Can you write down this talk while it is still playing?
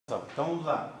Então vamos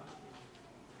lá.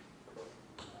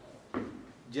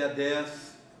 Dia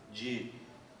 10 de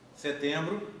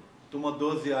setembro, turma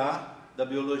 12A da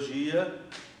Biologia,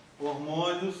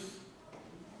 hormônios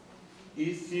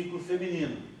e ciclo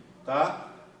feminino,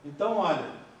 tá? Então, olha,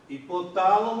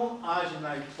 hipotálamo age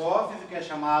na hipófise, que é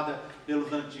chamada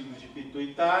pelos antigos de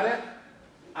pituitária.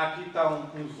 Aqui está um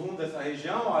zoom dessa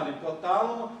região, olha,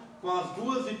 hipotálamo com as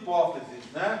duas hipófises,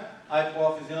 né? A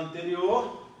hipófise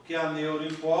anterior, que é a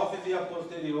neurohipófise, e a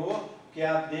posterior, que é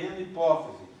a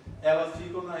adenihipófise. Elas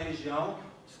ficam na região,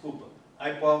 a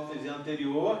hipófise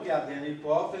anterior, que é a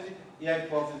adenihipófise, e a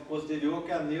hipófise posterior,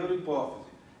 que é a neurohipófise.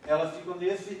 Elas ficam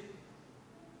nesse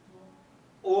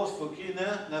osso aqui,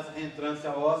 né? Nessa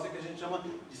reentrância óssea que a gente chama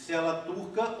de célula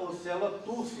turca ou célula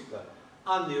túrcica.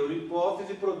 A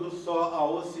neurohipófise produz só a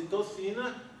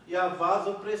ocitocina e a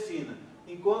vasopressina,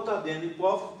 enquanto a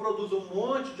adenihipófise produz um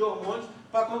monte de hormônios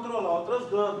para controlar outras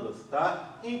glândulas,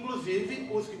 tá? Inclusive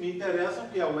os que me interessam,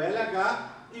 que é o LH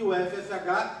e o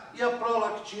FSH e a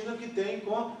prolactina, que tem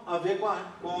a ver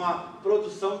com a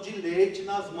produção de leite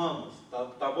nas mamas,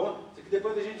 tá bom? Isso aqui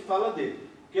depois a gente fala dele.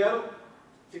 Quero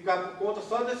ficar por conta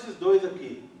só desses dois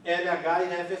aqui, LH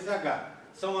e FSH.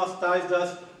 São as tais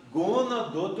das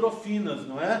gonadotrofinas,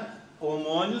 não é?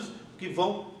 Hormônios que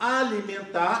vão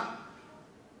alimentar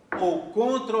ou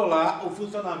controlar o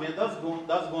funcionamento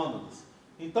das gônadas.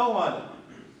 Então, olha,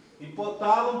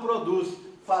 hipotálamo produz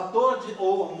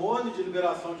ou hormônio de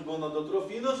liberação de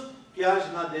gonadotrofinas, que age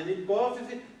na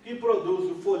adenihipófise, que produz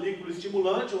o folículo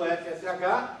estimulante, o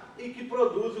FSH, e que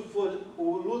produz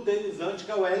o luteinizante,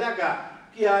 que é o LH,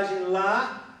 que agem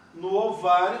lá no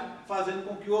ovário, fazendo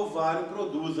com que o ovário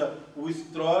produza o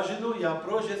estrógeno e a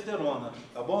progesterona.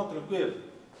 Tá bom? Tranquilo?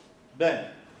 Bem,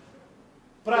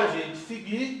 para a gente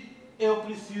seguir, eu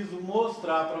preciso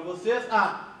mostrar para vocês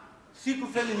ciclo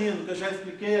feminino, que eu já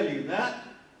expliquei ali, né?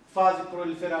 Fase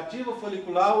proliferativa,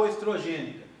 folicular ou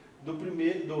estrogênica. Do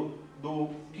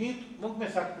quinto, vamos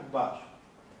começar aqui por baixo.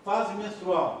 Fase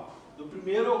menstrual, do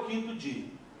primeiro ao quinto dia,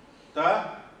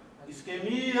 tá?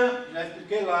 Isquemia, já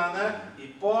expliquei lá, né?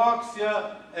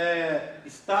 Hipóxia,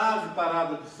 estase,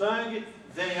 parada do sangue,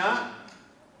 vem a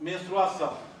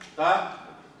menstruação, tá?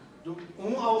 Do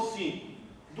 1 ao 5.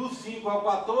 Do 5 ao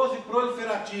 14,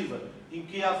 proliferativa, em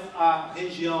que a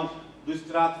região do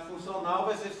extrato funcional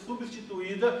vai ser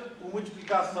substituída por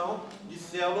multiplicação de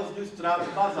células do extrato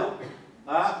basal,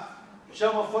 tá?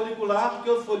 Chama folicular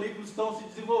porque os folículos estão se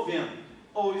desenvolvendo,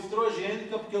 ou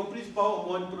estrogênica porque o principal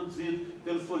hormônio produzido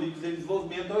pelos folículos em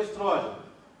desenvolvimento é o estrógeno.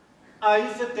 Aí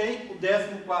você tem o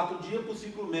 14º dia para o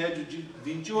ciclo médio de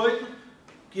 28,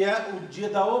 que é o dia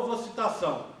da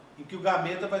ovocitação, em que o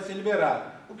gameta vai ser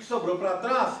liberado. O que sobrou para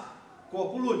trás,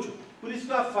 corpo lúteo. Por isso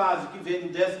que a fase que vem do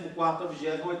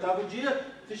 14º ao 28º dia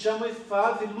se chama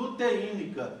fase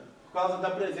luteínica, por causa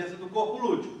da presença do corpo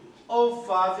lúteo. Ou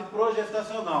fase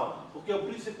progestacional, porque o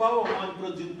principal hormônio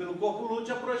produzido pelo corpo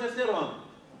lúteo é a progesterona.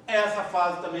 Essa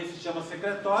fase também se chama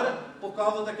secretória, por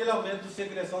causa daquele aumento de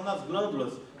secreção nas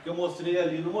glândulas, que eu mostrei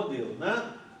ali no modelo,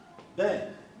 né? Bem,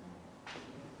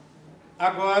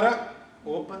 agora,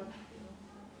 pronto.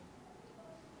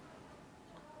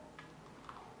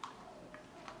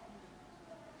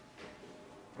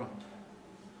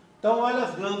 Então, olha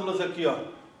as glândulas aqui, ó,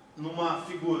 numa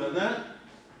figura, né?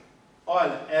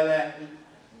 Olha, ela é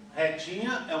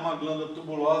retinha, é uma glândula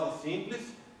tubulosa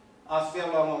simples, a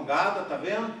célula alongada, tá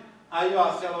vendo? Aí, ó,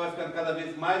 a célula vai ficando cada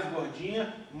vez mais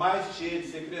gordinha, mais cheia de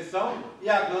secreção, e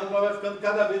a glândula vai ficando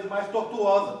cada vez mais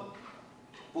tortuosa.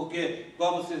 Porque,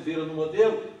 como vocês viram no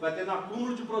modelo, vai tendo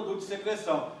acúmulo de produto de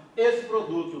secreção. Esse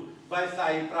produto vai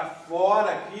sair para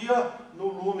fora aqui, ó, no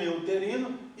lúmen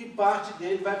uterino, e parte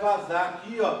dele vai vazar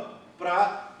aqui, ó,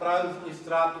 para o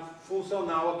extrato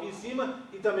funcional aqui em cima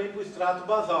e também para o extrato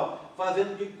basal,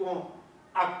 fazendo que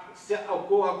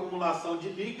ocorra acumulação de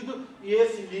líquido, e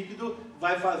esse líquido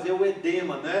vai fazer o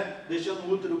edema, né? Deixando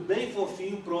o útero bem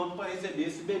fofinho, pronto para receber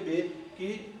esse bebê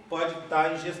que pode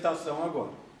estar em gestação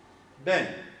agora. Bem,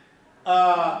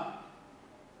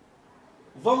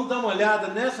 vamos dar uma olhada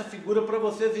nessa figura para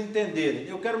vocês entenderem.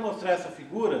 Eu quero mostrar essa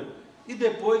figura e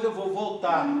depois eu vou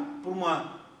voltar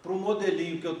para um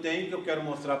modelinho que eu tenho, que eu quero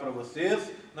mostrar para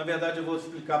vocês. Na verdade, eu vou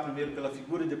explicar primeiro pela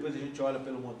figura e depois a gente olha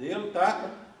pelo modelo,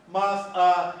 tá? Mas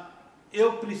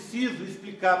eu preciso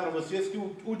explicar para vocês que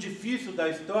o difícil da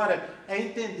história é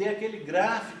entender aquele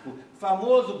gráfico,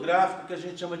 famoso gráfico que a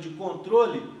gente chama de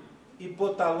controle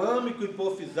hipotalâmico,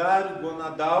 hipofisário,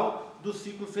 gonadal do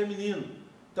ciclo feminino.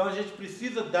 Então a gente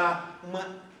precisa dar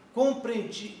uma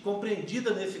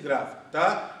compreendida nesse gráfico,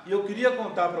 tá? E eu queria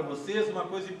contar para vocês uma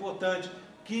coisa importante,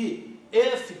 que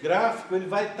esse gráfico ele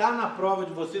vai estar na prova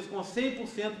de vocês com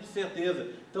 100% de certeza.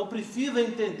 Então precisa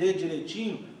entender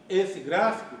direitinho esse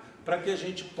gráfico para que a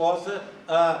gente possa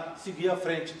seguir à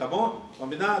frente, tá bom?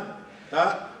 Combinado?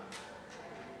 Tá?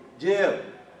 Diego,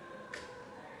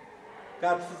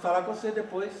 cara, preciso falar com você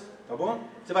depois, tá bom?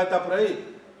 Você vai estar por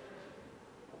aí?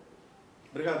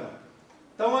 Obrigado.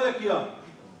 Então olha aqui, ó.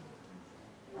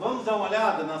 Vamos dar uma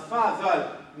olhada nas fases,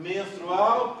 olha.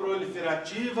 Menstrual,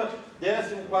 proliferativa,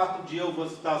 14º dia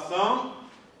ovocitação,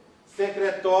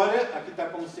 secretória, aqui está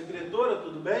como secretora,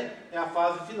 tudo bem? É a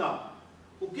fase final.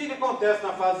 O que acontece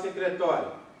na fase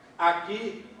secretória?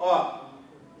 Aqui, ó,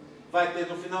 vai ter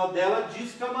no final dela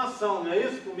descamação, não é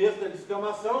isso? Começo da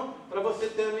descamação, para você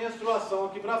ter a menstruação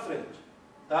aqui para frente,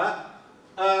 tá?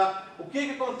 O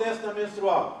que acontece na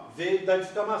menstrual? Veio da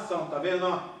descamação, tá vendo?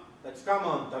 Ó? Tá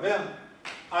descamando, tá vendo?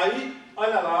 Aí,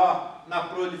 olha lá, ó, na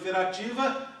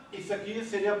proliferativa, isso aqui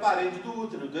seria a parede do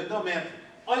útero, do endométrio.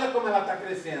 Olha como ela está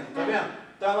crescendo, tá vendo?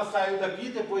 Então ela saiu daqui,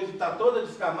 depois de estar toda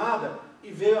descamada,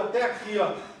 e veio até aqui,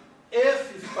 ó.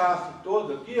 Esse espaço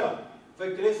todo aqui, ó,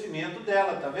 foi crescimento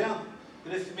dela, tá vendo?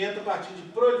 Crescimento a partir de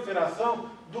proliferação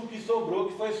do que sobrou,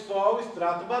 que foi só o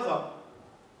extrato basal.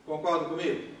 Concorda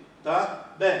comigo?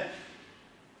 Tá? Bem,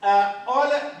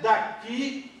 olha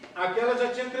daqui, aquela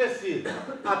já tinha crescido,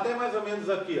 até mais ou menos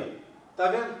aqui, ó. Tá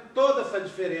vendo? Toda essa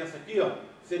diferença aqui, ó,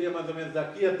 seria mais ou menos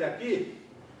daqui até aqui,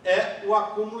 é o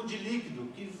acúmulo de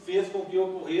líquido que fez com que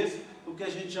ocorresse o que a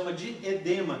gente chama de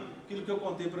edema, aquilo que eu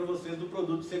contei para vocês do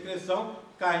produto de secreção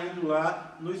caindo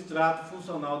lá no extrato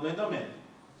funcional do endométrio.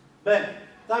 Bem,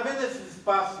 tá vendo esses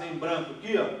espaços em branco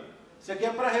aqui, ó? Isso aqui é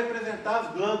para representar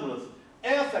as glândulas.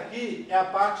 Essa aqui é a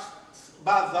parte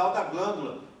basal da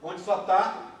glândula, onde só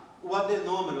está o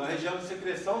adenômero, a região de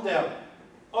secreção dela.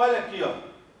 Olha aqui,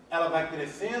 ó. Ela vai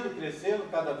crescendo, crescendo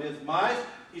cada vez mais.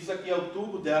 Isso aqui é o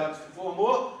tubo dela que se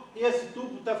formou. E esse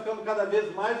tubo está ficando cada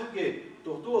vez mais o quê?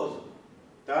 Tortuoso.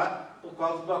 Tá? Por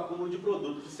causa do acúmulo de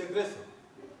produtos de secreção.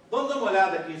 Vamos dar uma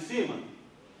olhada aqui em cima?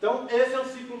 Então, esse é o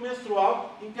ciclo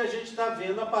menstrual em que a gente está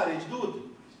vendo a parede do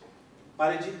útero.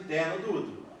 Parede interna do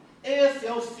útero. Esse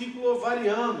é o ciclo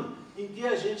ovariano, em que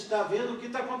a gente está vendo o que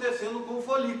está acontecendo com o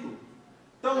folículo.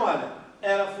 Então, olha,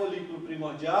 era folículo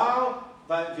primordial,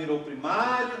 virou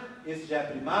primário, esse já é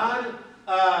primário,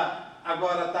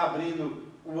 agora está abrindo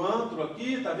o antro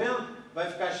aqui, tá vendo? Vai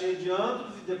ficar cheio de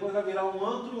antros e depois vai virar um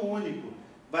antro único.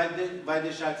 Vai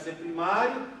deixar de ser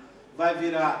primário, vai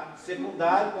virar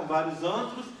secundário com vários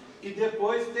antros e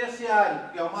depois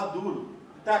terciário, que é o maduro.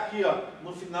 Está aqui, ó,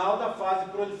 no final da fase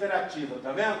proliferativa,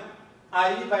 tá vendo?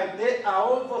 Aí vai ter a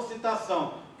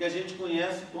ovocitação, que a gente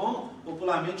conhece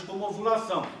popularmente como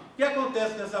ovulação. O que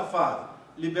acontece nessa fase?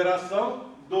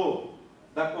 Liberação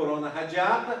da corona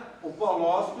radiata, o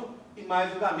colócito e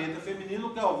mais o gameta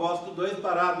feminino, que é o ovócito 2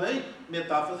 parado em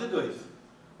metáfase 2.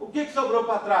 O que sobrou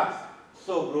para trás?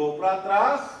 Sobrou para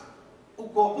trás o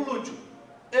corpo lúteo.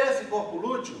 Esse corpo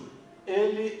lúteo,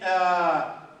 ele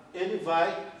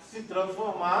vai se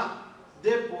transformar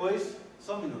depois...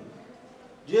 Só um minuto.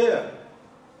 Diego.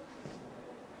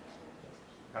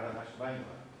 O cara acho que vai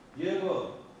embora.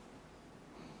 Diego.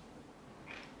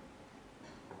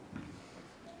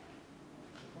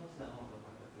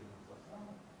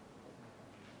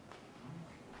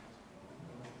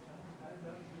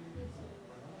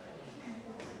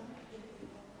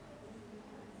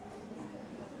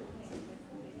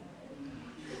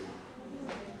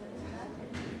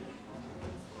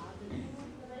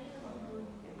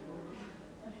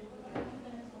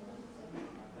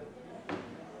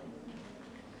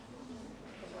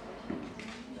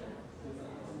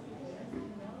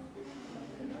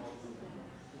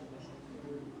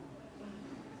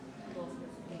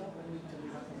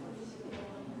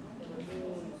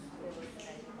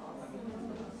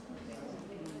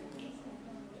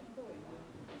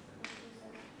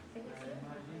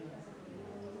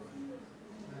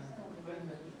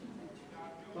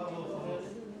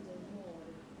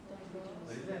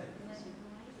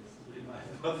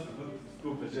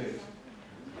 Desculpa, gente.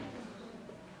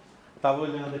 Estava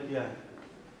olhando aqui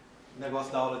o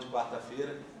negócio da aula de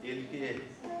quarta-feira. Ele que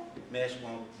mexe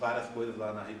com várias coisas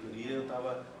lá na reitoria. Eu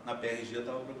estava na PRG, eu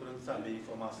estava procurando saber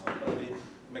informação para ver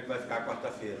como é que vai ficar a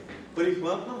quarta-feira. Por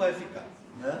enquanto não vai ficar,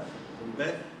 né? Tudo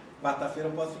bem? Quarta-feira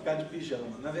eu posso ficar de pijama.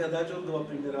 Na verdade eu dou a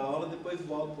primeira aula, depois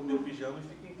volto para o meu pijama e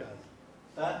fico em casa.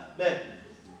 Tá? Bem,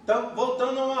 então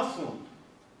voltando ao assunto.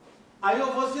 Aí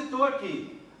eu vou citar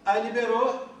aqui. Aí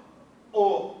liberou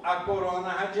a corona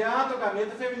radiata, o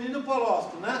gameta feminino e o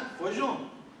colócito, né? Foi junto.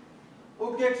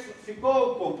 O que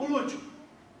ficou? O corpo lúteo.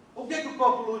 O que o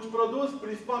corpo lúteo produz?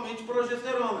 Principalmente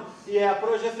progesterona. E é a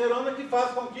progesterona que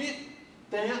faz com que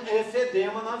tenha esse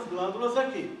edema nas glândulas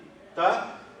aqui,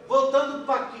 tá? Voltando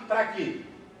para aqui,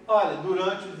 olha,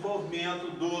 durante o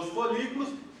desenvolvimento dos folículos,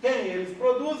 quem eles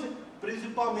produzem?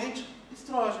 Principalmente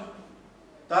estrógeno,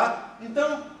 tá?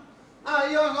 Então,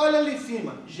 aí olha ali em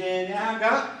cima,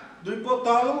 GNRH do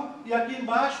hipotálamo e aqui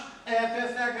embaixo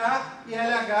FSH e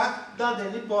LH da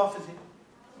adenopófise.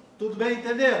 Tudo bem,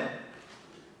 entenderam?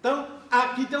 Então,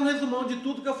 aqui tem um resumão de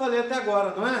tudo que eu falei até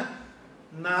agora, não é?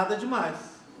 Nada demais,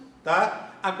 tá?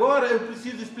 Agora eu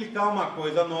preciso explicar uma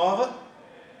coisa nova,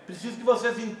 preciso que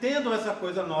vocês entendam essa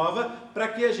coisa nova para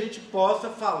que a gente possa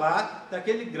falar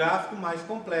daquele gráfico mais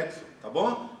complexo, tá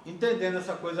bom? Entendendo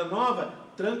essa coisa nova,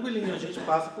 tranquilinho, a gente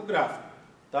passa para o gráfico,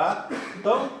 tá?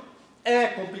 Então, é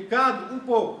complicado? Um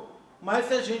pouco, mas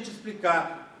se a gente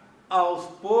explicar aos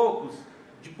poucos,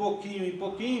 de pouquinho em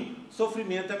pouquinho, o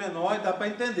sofrimento é menor e dá para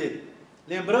entender.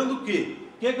 Lembrando que,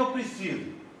 o que é que eu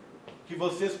preciso? Que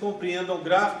vocês compreendam o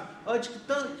gráfico. Olha,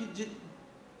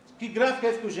 que gráfico é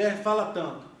esse que o Gerry fala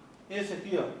tanto? Esse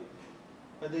aqui, ó.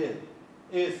 Cadê ele?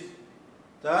 Esse.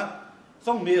 Tá?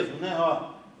 São o mesmo, né?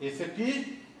 Ó, esse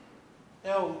aqui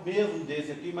é o mesmo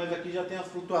desse aqui, mas aqui já tem as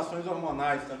flutuações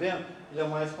hormonais, tá vendo? Ele é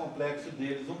mais complexo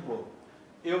deles um pouco.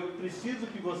 Eu preciso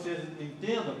que vocês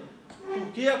entendam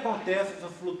o que acontece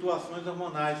essas flutuações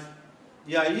hormonais.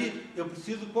 E aí eu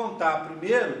preciso contar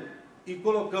primeiro e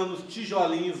colocando os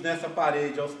tijolinhos nessa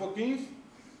parede aos pouquinhos,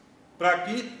 para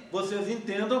que vocês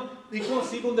entendam e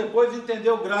consigam depois entender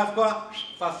o gráfico, ó,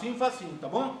 facinho, facinho, tá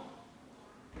bom?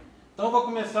 Então eu vou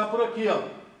começar por aqui, ó.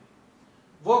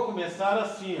 Vou começar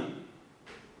assim, ó.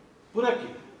 Por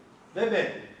aqui. Vê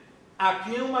bem.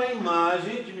 Aqui é uma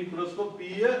imagem de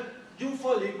microscopia de um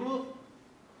folículo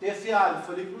terciário,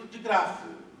 folículo de grafo.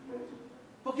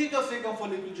 Por que eu sei que é um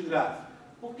folículo de grafo?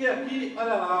 Porque aqui,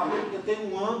 olha lá, eu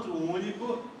tenho um antro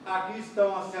único, aqui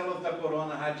estão as células da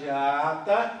corona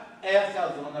radiata, essa é a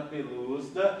zona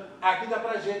pelúcida, aqui dá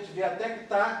pra gente ver até que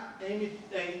está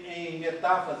em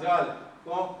metáfase, olha,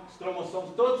 com os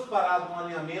cromossomos todos parados num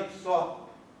alinhamento só.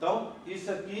 Então, isso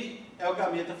aqui é o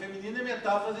gameta feminino e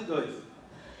metáfase 2.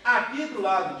 Aqui do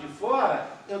lado de fora,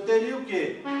 eu teria o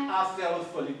quê? As células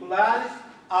foliculares,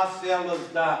 as células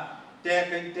da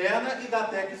teca interna e da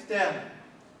teca externa.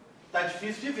 Tá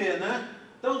difícil de ver, né?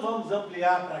 Então vamos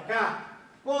ampliar para cá.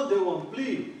 Quando eu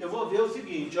amplio, eu vou ver o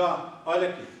seguinte, ó. Olha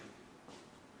aqui.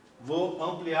 Vou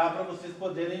ampliar para vocês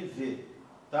poderem ver,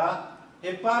 tá?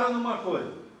 Repara numa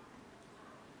coisa.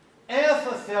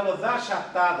 Essas células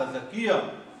achatadas aqui, ó,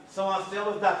 são as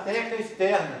células da teca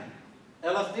externa.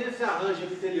 Elas têm esse arranjo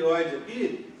epitelioide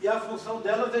aqui e a função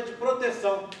delas é de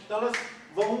proteção. Então elas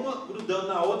vão uma grudando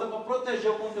na outra para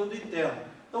proteger o conteúdo interno.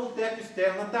 Então a teca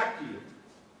externa está aqui, ó.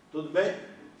 Tudo bem?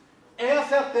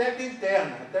 Essa é a teca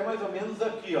interna, até mais ou menos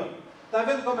aqui, ó. Tá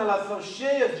vendo como elas são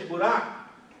cheias de buraco?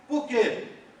 Por quê?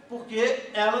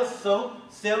 Porque elas são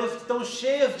células que estão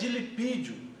cheias de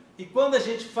lipídio. E quando a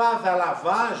gente faz a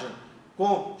lavagem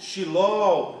com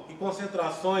xilol e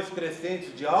concentrações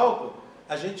crescentes de álcool,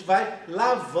 a gente vai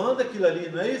lavando aquilo ali,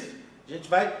 não é isso? A gente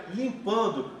vai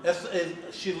limpando.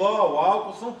 Xilol,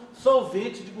 álcool são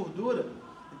solventes de gordura.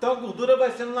 Então a gordura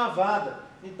vai sendo lavada.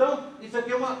 Então, isso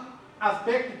aqui é um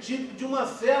aspecto típico de uma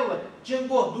célula que tinha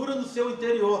gordura no seu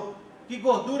interior. Que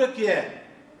gordura que é?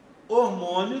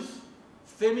 Hormônios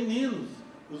femininos.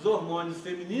 Os hormônios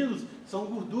femininos são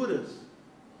gorduras.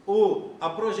 A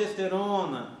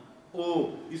progesterona,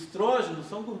 o estrógeno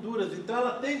são gorduras. Então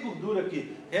ela tem gordura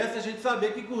aqui. Essa a gente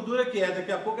saber que gordura que é.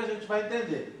 Daqui a pouco a gente vai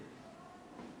entender.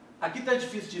 Aqui está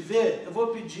difícil de ver, eu vou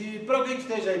pedir para alguém que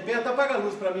esteja aí perto, apaga a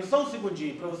luz para mim, só um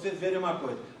segundinho, para vocês verem uma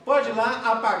coisa. Pode ir lá,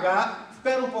 apagar,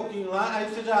 espera um pouquinho lá, aí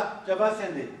você já vai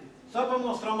acender. Só para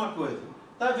mostrar uma coisa.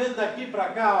 Está vendo daqui para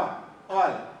cá, ó?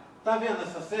 Olha, está vendo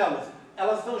essas células?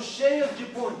 Elas são cheias de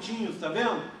pontinhos, está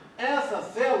vendo?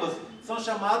 Essas células são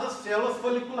chamadas células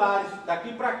foliculares,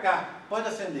 daqui para cá. Pode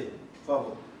acender, por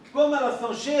favor. Como elas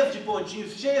são cheias de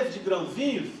pontinhos, cheias de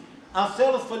grãozinhos, as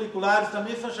células foliculares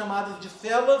também são chamadas de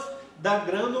células da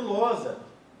granulosa.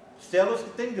 Células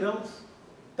que têm grãos.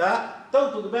 Tá?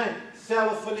 Então, tudo bem?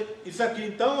 Células foliculares. Isso aqui,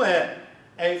 então, é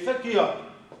isso aqui, ó.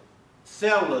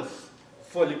 Células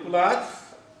foliculares,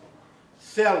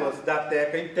 células da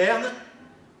teca interna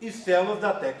e células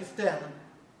da teca externa.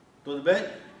 Tudo bem?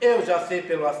 Eu já sei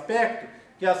pelo aspecto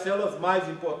que as células mais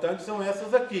importantes são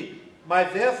essas aqui.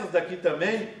 Mas essas daqui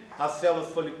também, as células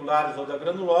foliculares ou da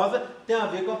granulosa, tem a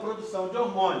ver com a produção de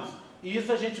hormônios. E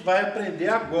isso a gente vai aprender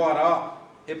agora, ó.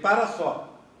 Repara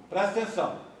só, presta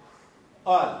atenção.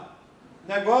 Olha,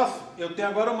 negócio, eu tenho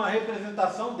agora uma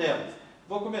representação delas.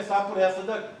 Vou começar por essa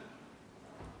daqui.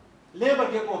 Lembra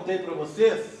que eu contei para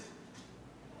vocês?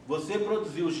 Você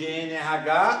produziu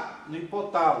GNRH no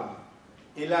hipotálamo.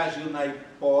 Ele agiu na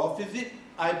hipófise,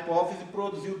 a hipófise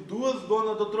produziu duas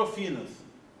gonadotrofinas,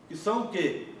 que são o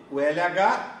quê? O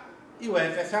LH e o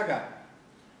FSH.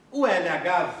 O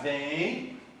LH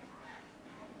vem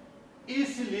e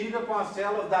se liga com as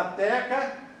células da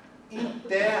teca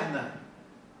interna.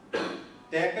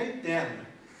 Teca interna,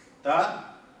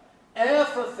 tá?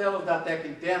 Essas células da teca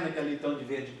interna, que ali estão de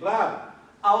verde claro,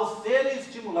 ao serem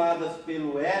estimuladas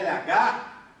pelo LH,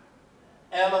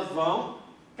 elas vão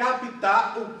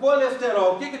captar o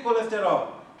colesterol. O que é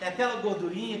colesterol? É aquela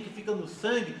gordurinha que fica no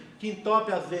sangue, que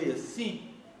entope as veias. Sim,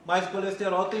 mas o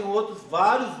colesterol tem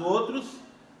vários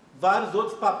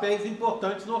outros papéis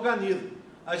importantes no organismo.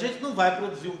 A gente não vai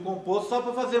produzir um composto só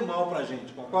para fazer mal para a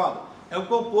gente, concorda? É um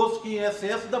composto que em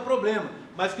excesso dá problema,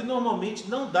 mas que normalmente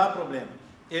não dá problema.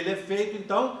 Ele é feito,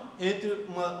 então, entre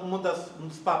um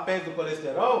dos papéis do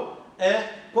colesterol é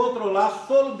controlar a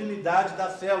solubilidade da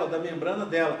célula, da membrana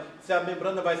dela. Se a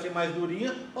membrana vai ser mais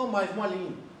durinha ou mais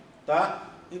molinha, tá?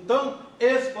 Então,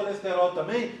 esse colesterol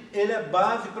também, ele é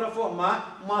base para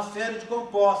formar uma série de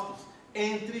compostos,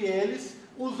 entre eles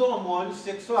os hormônios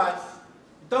sexuais.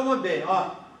 Então, vamos ver,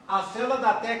 ó, a célula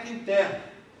da teca interna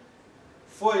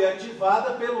foi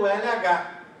ativada pelo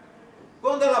LH.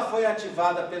 Quando ela foi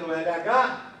ativada pelo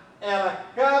LH, ela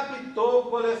captou o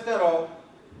colesterol,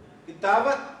 que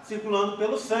estava circulando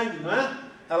pelo sangue, não é?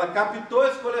 Ela captou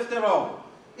esse colesterol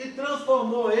e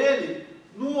transformou ele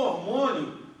num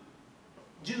hormônio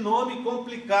de nome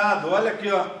complicado. Olha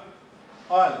aqui, ó.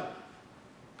 Olha.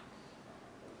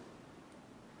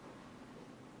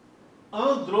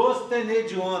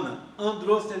 Androstenediona.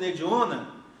 Androstenediona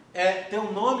tem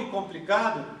um nome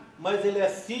complicado, mas ele é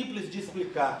simples de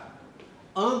explicar.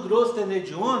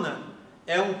 Androstenediona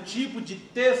é um tipo de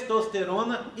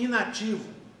testosterona inativo.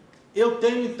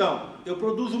 Eu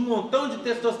produzo um montão de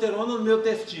testosterona no meu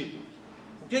testículo.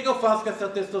 O que eu faço com essa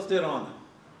testosterona?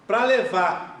 Para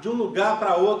levar de um lugar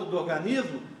para outro do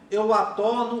organismo, eu a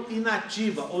torno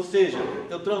inativa, ou seja,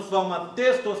 eu transformo a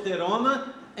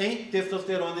testosterona em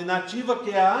testosterona inativa,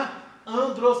 que é a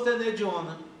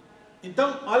androstenediona.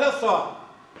 Então, olha só,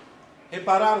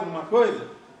 repararam alguma coisa?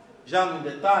 Já no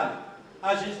detalhe,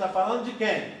 a gente está falando de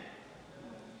quem?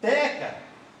 Teca,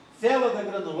 célula da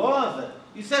granulosa,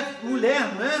 isso é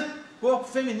mulher, não é? Corpo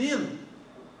feminino.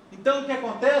 Então, o que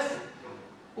acontece?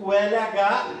 O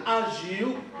LH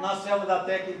agiu na célula da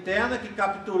teca interna, que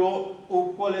capturou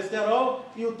o colesterol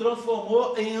e o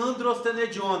transformou em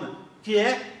androstenediona, que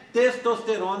é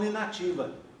testosterona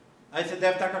inativa. Aí você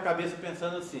deve estar com a cabeça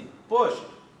pensando assim, poxa,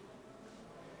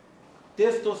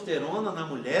 testosterona na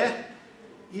mulher?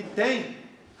 E tem?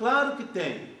 Claro que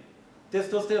tem.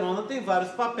 Testosterona tem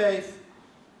vários papéis.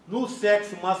 No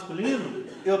sexo masculino,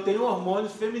 eu tenho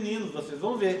hormônios femininos, vocês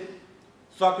vão ver.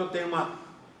 Só que eu tenho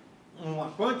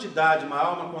uma quantidade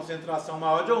maior, uma concentração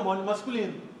maior de hormônio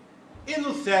masculino. E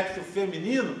no sexo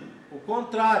feminino, o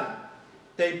contrário.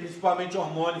 Tem principalmente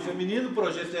hormônio feminino,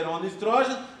 progesterona e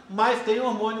estrógeno, mas tem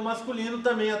hormônio masculino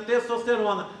também, a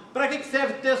testosterona. Para que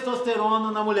serve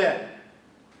testosterona na mulher?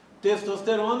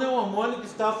 Testosterona é um hormônio que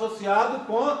está associado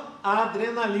com a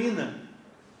adrenalina.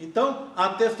 Então, a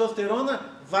testosterona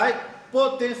vai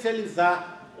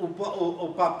potencializar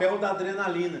o papel da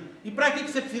adrenalina. E para que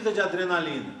você precisa de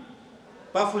adrenalina?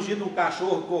 Para fugir de um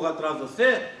cachorro que corra atrás de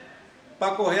você?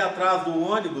 Para correr atrás do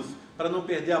ônibus, para não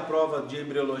perder a prova de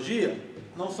embriologia?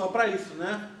 Não só para isso,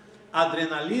 né? A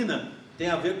adrenalina tem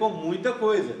a ver com muita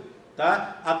coisa,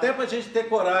 tá? Até para a gente ter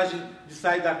coragem de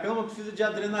sair da cama, precisa de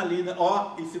adrenalina.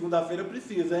 Ó, e segunda-feira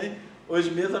precisa, hein? Hoje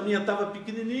mesmo a minha estava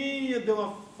pequenininha, deu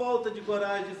uma falta de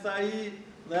coragem de sair,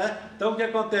 né? Então o que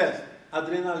acontece? A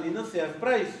adrenalina serve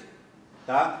para isso,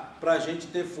 tá? Para a gente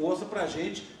ter força, para a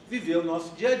gente viver o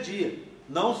nosso dia a dia.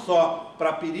 Não só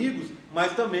para perigos,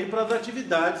 mas também para as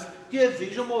atividades que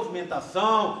exigem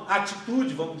movimentação,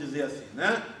 atitude, vamos dizer assim,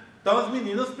 né? Então as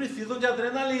meninas precisam de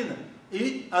adrenalina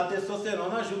e a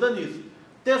testosterona ajuda nisso.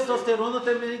 Testosterona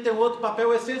também tem outro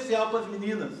papel essencial para as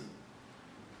meninas.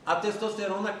 A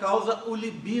testosterona causa o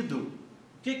libido.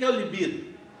 O que é o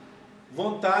libido?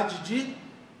 Vontade de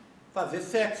fazer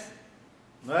sexo,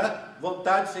 não é?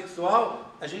 Vontade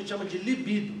sexual a gente chama de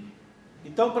libido.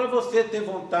 Então, para você ter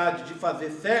vontade de fazer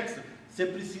sexo, você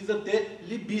precisa ter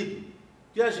libido.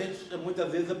 Que a gente,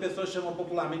 muitas vezes, a pessoa chama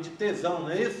popularmente de tesão, não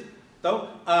é isso? Então,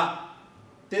 a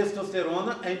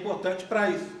testosterona é importante para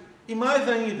isso. E mais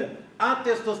ainda, a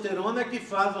testosterona é que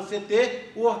faz você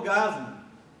ter o orgasmo.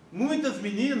 Muitas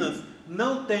meninas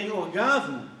não têm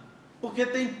orgasmo porque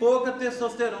tem pouca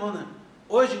testosterona.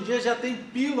 Hoje em dia já tem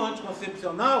pílula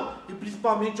anticoncepcional e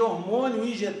principalmente hormônio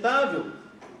injetável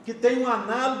que tem um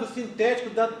análogo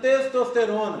sintético da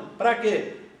testosterona. Para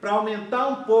quê? Para aumentar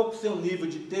um pouco o seu nível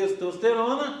de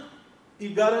testosterona e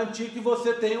garantir que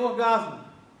você tenha orgasmo.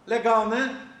 Legal,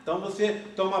 né? Então você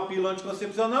toma a pílula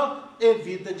anticoncepcional,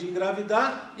 evita de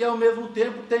engravidar e ao mesmo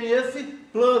tempo tem esse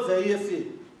plus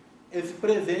aí, esse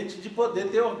presente de poder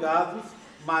ter orgasmos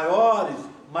maiores,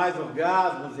 mais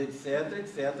orgasmos, etc,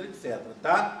 etc, etc,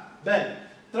 tá? Bem,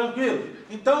 tranquilo?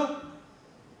 Então,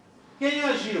 quem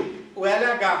agiu? O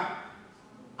LH.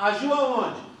 Agiu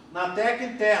aonde? Na teca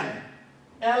interna.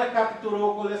 Ela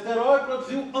capturou o colesterol e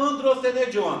produziu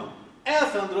androstenediona.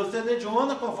 Essa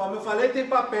androstenediona, conforme eu falei, tem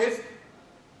papéis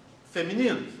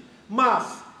femininos.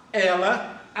 Mas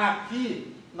ela,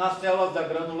 aqui nas células da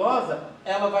granulosa,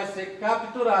 ela vai ser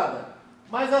capturada.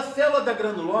 Mas a célula da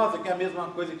granulosa, que é a mesma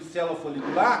coisa que célula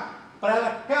folicular, para ela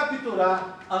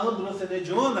capturar a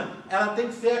androstenediona, ela tem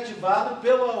que ser ativada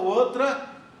pelo outro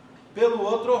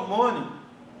hormônio,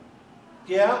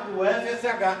 que é o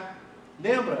FSH.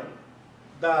 Lembra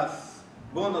das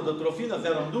gonadotrofinas?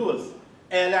 Eram duas.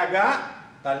 LH,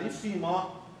 está ali em cima,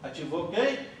 ó. Ativou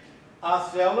quem?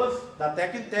 As células da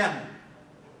teca interna,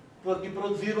 que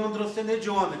produziram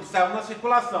androstenediona, que saiu na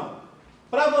circulação.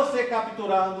 Para você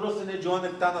capturar a androstenediona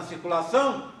que está na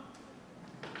circulação,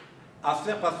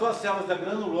 para suas células da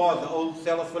granulosa ou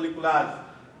células foliculares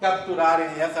capturarem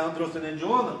essa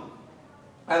androstenediona,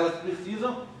 elas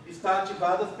precisam estar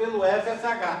ativadas pelo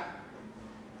FSH.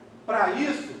 Para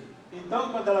isso, então,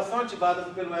 quando elas são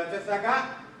ativadas pelo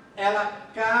FSH, ela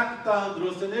capta a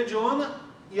androstenediona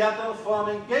e a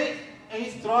transforma em quem? Em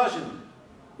estrógeno,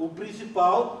 o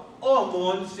principal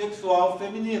hormônio sexual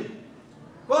feminino.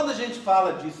 Quando a gente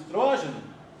fala de estrógeno,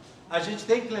 a gente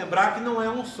tem que lembrar que não é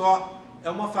um só, é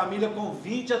uma família com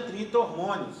 20 a 30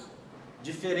 hormônios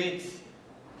diferentes.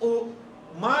 O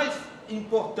mais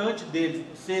importante deles,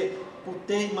 por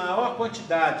ter maior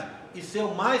quantidade e ser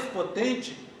o mais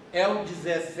potente, é o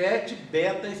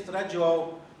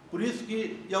 17-beta-estradiol. Por isso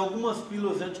que em algumas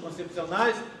pílulas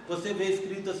anticoncepcionais você vê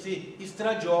escrito assim,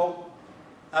 estradiol.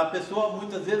 A pessoa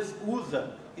muitas vezes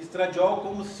usa estradiol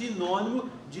como sinônimo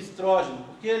de estrógeno,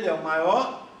 porque ele é o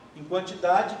maior em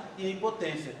quantidade e em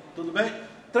potência. Tudo bem?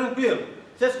 Tranquilo?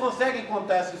 Vocês conseguem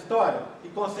contar essa história? E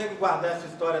conseguem guardar essa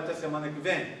história até semana que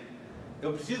vem?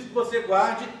 Eu preciso que você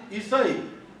guarde isso aí,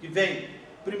 que vem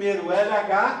primeiro o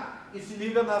LH e se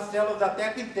liga nas células da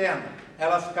teca interna.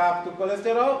 Elas captam o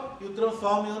colesterol e o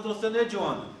transformam em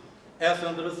androstenediona. Essa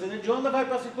androstenediona vai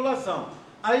para a circulação.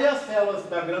 Aí as células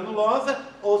da granulosa,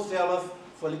 ou células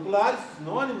foliculares,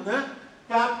 sinônimo, né?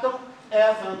 Captam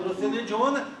essa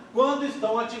androstenediona quando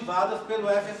estão ativadas pelo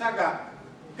FSH.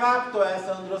 Captam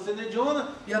essa androstenediona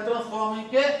e a transformam em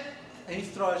quê? Em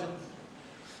estrógeno.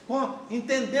 Bom,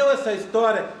 entendeu essa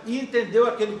história e entendeu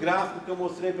aquele gráfico que eu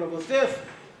mostrei para vocês?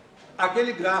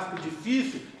 Aquele gráfico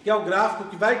difícil, que é o gráfico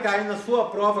que vai cair na sua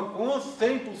prova com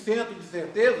 100% de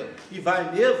certeza, e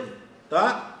vai mesmo,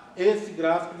 tá? Esse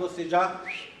gráfico você já,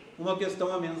 uma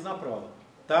questão a menos na prova,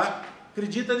 tá?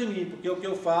 Acredita em mim, porque o que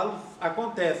eu falo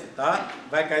acontece, tá?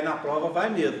 Vai cair na prova, vai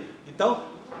mesmo. Então,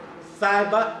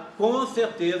 saiba com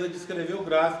certeza descrever o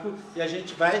gráfico e a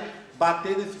gente vai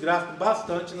bater nesse gráfico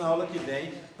bastante na aula que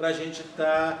vem, para a gente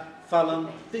estar falando,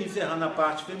 encerrando a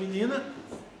parte feminina.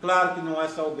 Claro que não é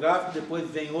só o gráfico, depois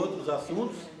vem outros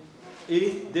assuntos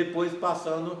e depois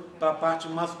passando para a parte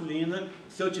masculina.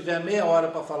 Se eu tiver meia hora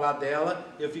para falar dela,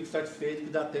 eu fico satisfeito que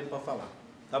dá tempo para falar.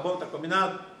 Tá bom? Tá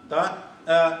combinado?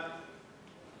 Tá?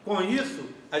 Com isso,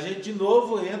 a gente de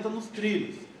novo entra nos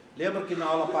trilhos. Lembra que na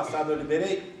aula passada eu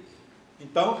liberei?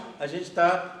 Então, a gente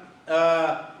está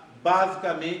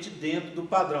basicamente dentro do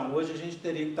padrão. Hoje a gente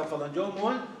teria que estar falando de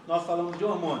hormônio, nós falamos de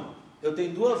hormônio. Eu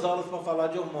tenho 2 aulas para falar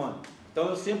de hormônio. Então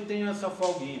eu sempre tenho essa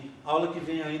folguinha. A aula que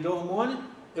vem ainda é hormônio,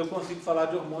 eu consigo falar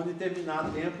de hormônio e terminar a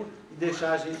tempo e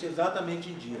deixar a gente exatamente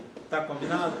em dia. Tá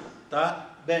combinado? Tá?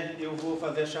 Bem, eu vou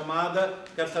fazer a chamada,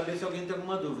 quero saber se alguém tem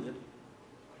alguma dúvida.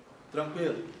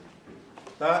 Tranquilo?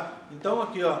 Tá? Então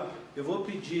aqui, ó, eu vou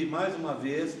pedir mais uma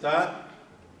vez, tá?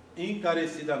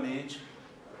 Encarecidamente,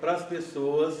 para as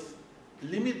pessoas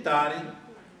limitarem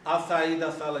a sair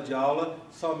da sala de aula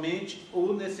somente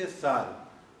o necessário.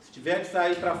 Se tiver que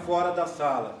sair para fora da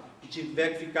sala e tiver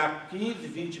que ficar 15,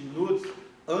 20 minutos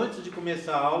antes de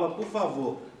começar a aula, por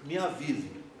favor, me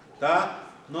avise, tá?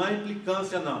 Não é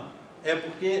implicância não, é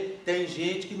porque tem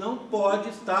gente que não pode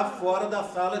estar fora da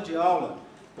sala de aula,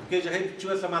 porque já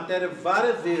repetiu essa matéria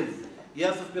várias vezes, e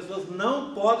essas pessoas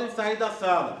não podem sair da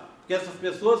sala, porque essas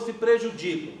pessoas se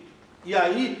prejudicam. E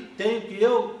aí tenho que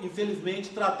eu, infelizmente,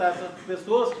 tratar essas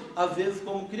pessoas, às vezes,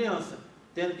 como criança.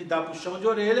 tendo que dar puxão de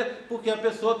orelha, porque a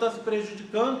pessoa está se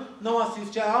prejudicando, não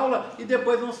assiste a aula e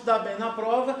depois não se dá bem na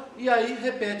prova e aí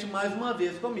repete mais uma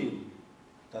vez comigo.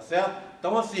 Tá certo?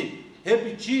 Então assim,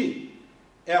 repetir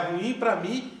é ruim para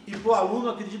mim e para o aluno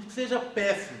eu acredito que seja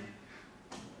péssimo.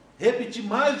 Repetir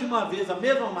mais de uma vez a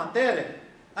mesma matéria,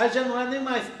 aí já não é nem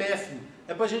mais péssimo.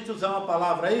 É para a gente usar uma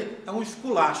palavra aí, é um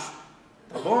esculacho.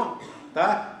 Tá bom?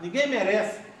 Tá? Ninguém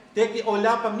merece ter que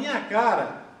olhar para minha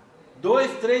cara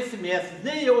 2, 3 semestres,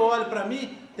 nem eu olho para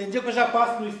mim, tem dia que eu já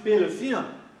passo no espelho assim, ó,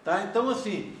 tá? Então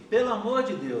assim, pelo amor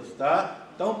de Deus, tá?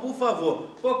 Então, por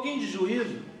favor, um pouquinho de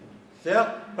juízo,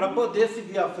 certo? Para poder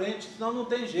seguir à frente, senão não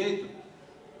tem jeito,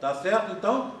 tá certo?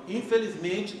 Então,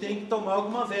 infelizmente, tem que tomar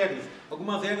algumas regras.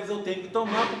 Algumas regras eu tenho que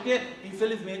tomar porque,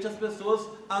 infelizmente, as pessoas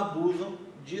abusam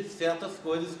de certas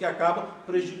coisas que acabam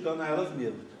prejudicando a elas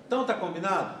mesmas. Então, tá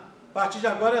combinado? A partir de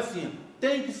agora é assim,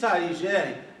 tem que sair,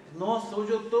 GR. Nossa,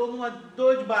 hoje eu estou numa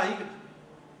dor de barriga.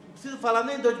 Não preciso falar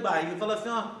nem dor de barriga. Fala assim,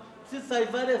 ó, preciso sair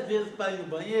várias vezes para ir no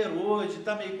banheiro hoje,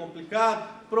 está meio complicado.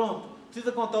 Pronto, não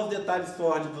precisa contar os detalhes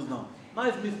sórdidos não.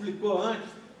 Mas me explicou antes,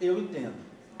 eu entendo.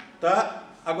 Tá?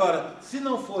 Agora, se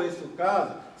não for esse o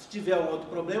caso, se tiver um outro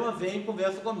problema, vem e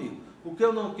conversa comigo. O que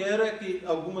eu não quero é que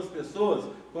algumas pessoas,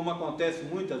 como acontece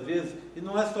muitas vezes, e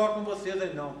não é só com vocês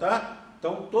aí não, tá?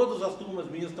 Então, todas as turmas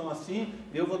minhas estão assim,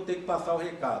 eu vou ter que passar o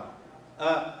recado.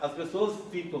 As pessoas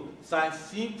saem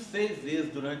 5, 6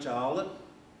 vezes durante a aula.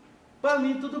 Para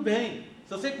mim tudo bem.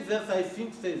 Se você quiser sair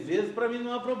 5, 6 vezes, para mim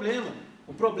não há problema.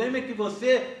 O problema é que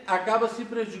você acaba se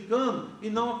prejudicando e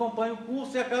não acompanha o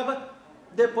curso e acaba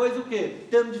depois o quê?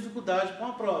 Tendo dificuldade com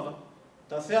a prova.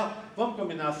 Tá certo? Vamos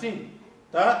combinar assim?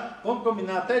 Tá? Vamos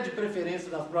combinar até de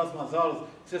preferência nas próximas aulas,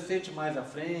 que você sente mais à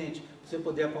frente, para você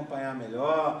poder acompanhar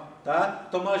melhor, tá?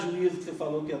 Tomar juízo que você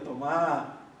falou que ia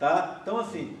tomar. Tá? Então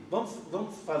assim, vamos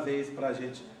fazer isso para a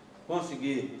gente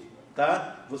conseguir,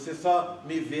 tá? Você só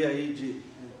me vê aí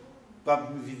para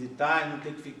me visitar e não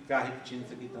ter que ficar repetindo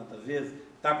isso aqui tantas vezes.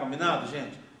 Tá combinado,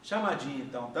 gente? Chamadinha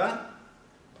então, tá?